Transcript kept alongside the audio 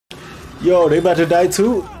Yo, they about to die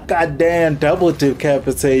too? Goddamn, double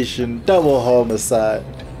decapitation, double homicide.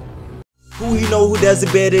 Who you know who does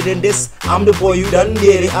it better than this? I'm the boy, you done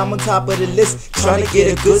get it. I'm on top of the list, trying to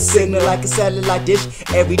get a good signal like a satellite dish.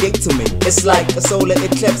 Every day to me, it's like a solar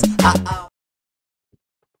eclipse.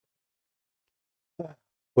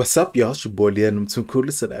 What's up, y'all? It's your boy Leon. I'm too cool.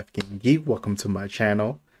 It's s.a.geek. Welcome to my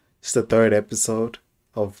channel. It's the third episode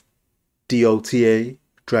of DOTA,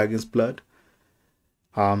 Dragon's Blood.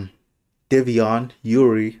 Devion,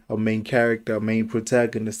 Yuri, our main character, our main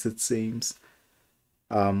protagonist, it seems,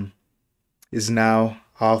 is now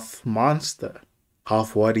half monster,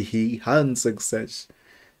 half what he hunts and such.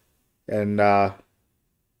 And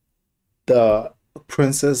the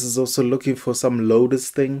princess is also looking for some lotus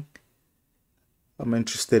thing. I'm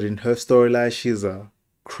interested in her storyline. She's a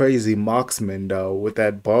crazy marksman though, with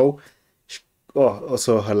that bow.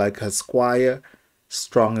 Also her squire,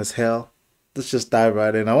 strong as hell. Let's just dive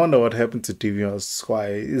right in. I wonder what happened to Devion's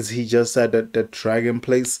squire. Is he just at that dragon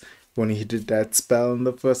place when he did that spell in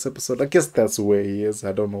the first episode? I guess that's where he is.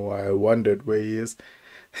 I don't know why I wondered where he is.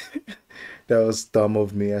 That was dumb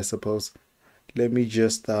of me, I suppose. Let me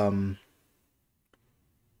just dive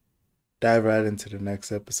right into the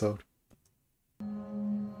next episode.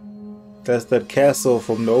 That's that castle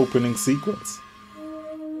from the opening sequence.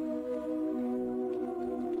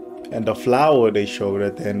 And the flower they showed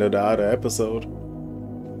at the end of the other episode.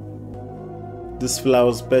 This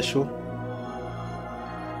flower special.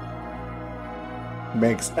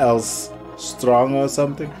 Makes elves stronger or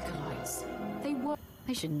something.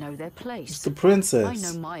 They should know their place. It's the princess. I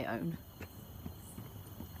know my own.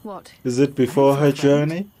 What? Is it before her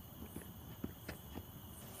journey?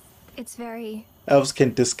 It's very... Elves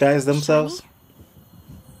can disguise themselves?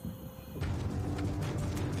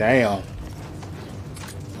 Damn.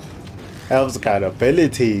 Elves got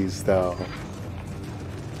abilities though.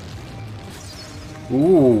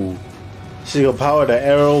 Ooh. She can power the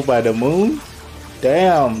arrow by the moon?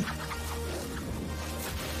 Damn.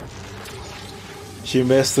 She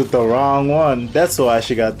messed with the wrong one. That's why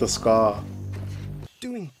she got the scar.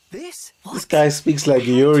 Doing this? This guy speaks like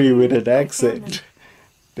Yuri with an accent.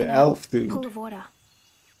 The elf dude. Pool of water.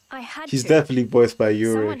 I had She's to. definitely voiced by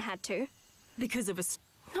Yuri. Someone had to. Because of a...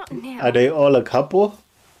 Not now. Are they all a couple?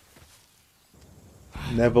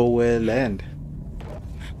 Neverwhere land.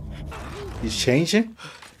 He's changing?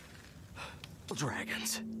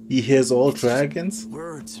 Dragons. He hears all dragons?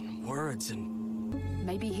 Words and words and...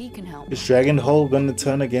 Maybe he can help. Is Dragonhole gonna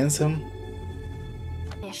turn against him?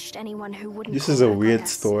 Anyone who wouldn't This call is a her weird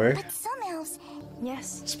goddess. story. But some elves...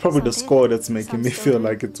 Yes. It's probably the some score do. that's making Some me still feel do.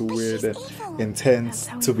 like it's But weird she's and evil. intense That's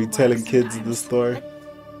how to be evil telling works kids sometimes. this story.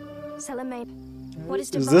 What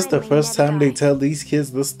Is this the first time they tell these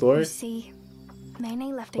kids this story? You see,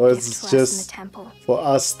 Mene left a Or gift is to it us in the just temple. for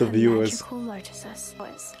us, the Her viewers? magical lotuses.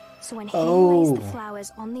 So when he Oh. lays the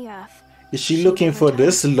flowers on the earth, Is she looking for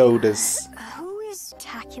this lotus? who is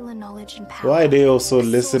spectacular knowledge and power? Why are they also The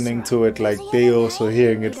listening sorcerer. to it like they also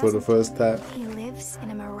hearing it for the first time? He lives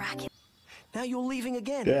in a miraculous... Now you're leaving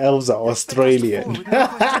again. The elves are Australian. With no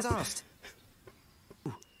questions asked.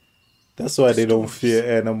 That's why they don't fear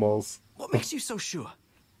animals. What makes you so sure?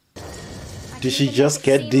 Did she just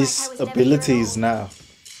get these abilities now?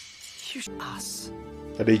 Us.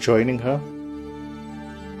 Are they joining her?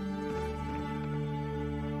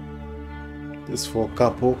 This for a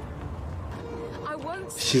couple. I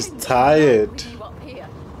won't She's stand tired. with you up here.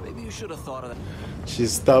 Maybe you should have thought of that.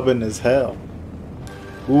 She's stubborn as hell.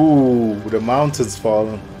 Ooh, the mountain's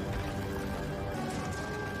falling.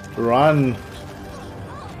 Run.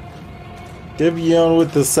 Devion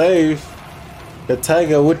with the save. The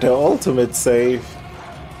tiger with the ultimate save.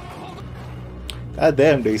 God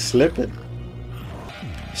damn, they slipping.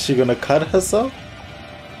 Is she gonna cut herself?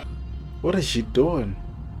 What is she doing?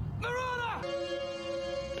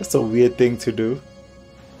 That's a weird thing to do.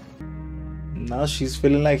 Now she's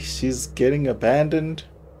feeling like she's getting abandoned.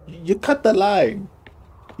 You cut the line.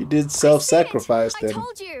 You did self-sacrifice I then.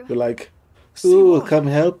 told you. You're like, ooh, come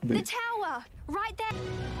help The me. tower, right there.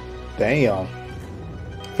 Damn.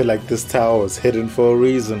 I feel like this tower is hidden for a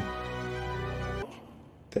reason.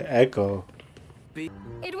 The echo. It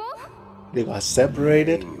will? They got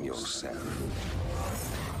separated.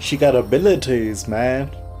 She got abilities, man.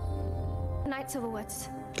 Knights of the Woods.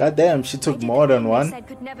 Goddamn, she took more than one. Said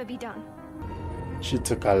could never be done. She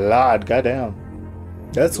took a lot, goddamn.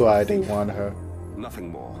 That's why they want her. Nothing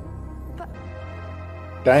more.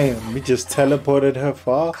 Damn, we just teleported her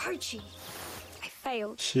far. Kochi. I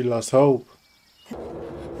failed. She lost hope.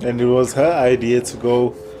 And it was her idea to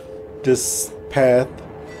go this path.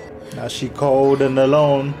 Now she cold and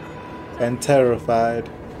alone and terrified.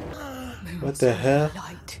 What the hell?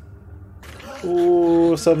 Light.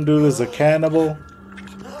 Ooh, some dude is a cannibal.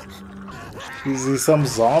 Is he some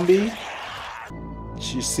zombie?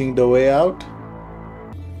 She's seeing the way out?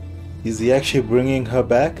 Is he actually bringing her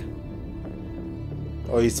back?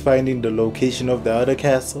 Or he's finding the location of the other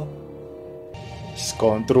castle? She's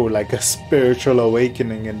going through like a spiritual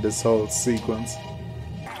awakening in this whole sequence.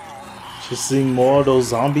 She's seeing more of those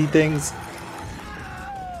zombie things.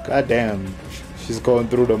 God damn, she's going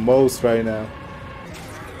through the most right now.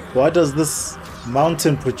 Why does this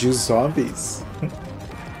mountain produce zombies?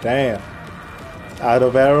 Damn. Out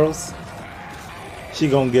of arrows? She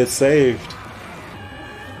gonna get saved.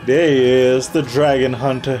 There he is, the dragon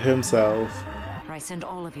hunter himself. I send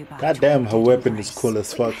all of you back. God damn, her weapon is cool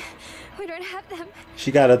as fuck. We don't have them.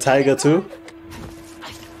 She got a tiger too?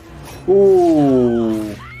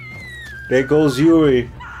 Ooh. There goes Yuri.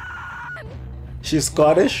 She's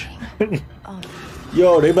Scottish?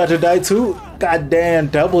 Yo, they about to die too? Goddamn,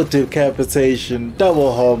 double decapitation,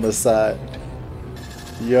 double homicide.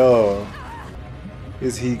 Yo.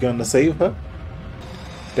 Is he gonna save her?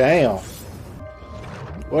 Damn.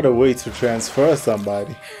 What a way to transfer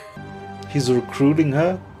somebody. He's recruiting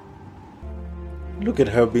her? Look at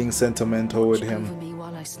her being sentimental with him. Over me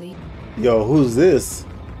while I sleep. Yo, who's this?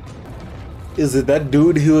 Is it that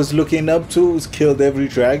dude he was looking up to who's killed every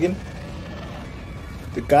dragon?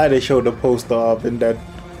 The guy they showed the poster of in that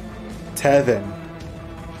tavern.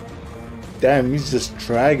 Damn, he's just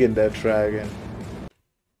dragging that dragon.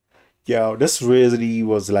 Yo, this really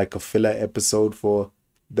was like a filler episode for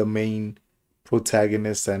the main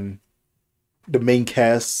protagonist and the main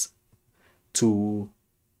cast to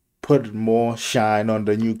put more shine on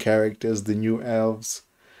the new characters, the new elves,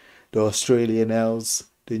 the Australian elves,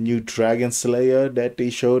 the new dragon slayer that they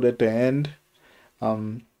showed at the end.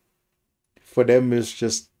 For them it's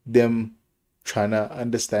just them trying to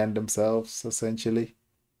understand themselves essentially.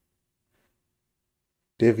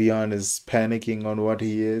 Devion is panicking on what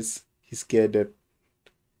he is. He's scared that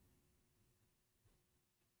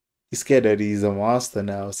he's a monster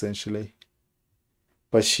now essentially.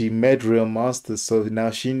 But she met real monsters, so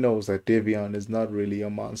now she knows that Devion is not really a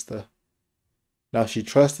monster. Now she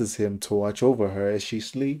trusts him to watch over her as she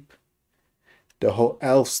sleeps. The whole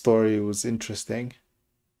elf story was interesting.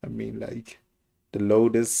 I mean, like, the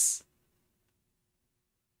Lotus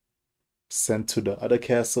sent to the other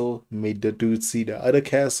castle, made the dude see the other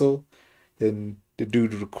castle. Then the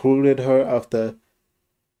dude recruited her after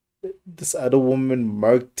this other woman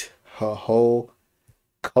murked her whole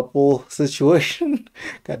couple situation.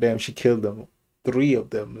 Goddamn, she killed them. 3 of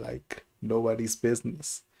them, like nobody's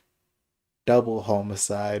business. Double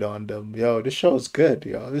homicide on them. Yo, this show's good,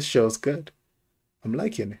 yo. This show's good. I'm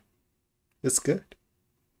liking it. It's good.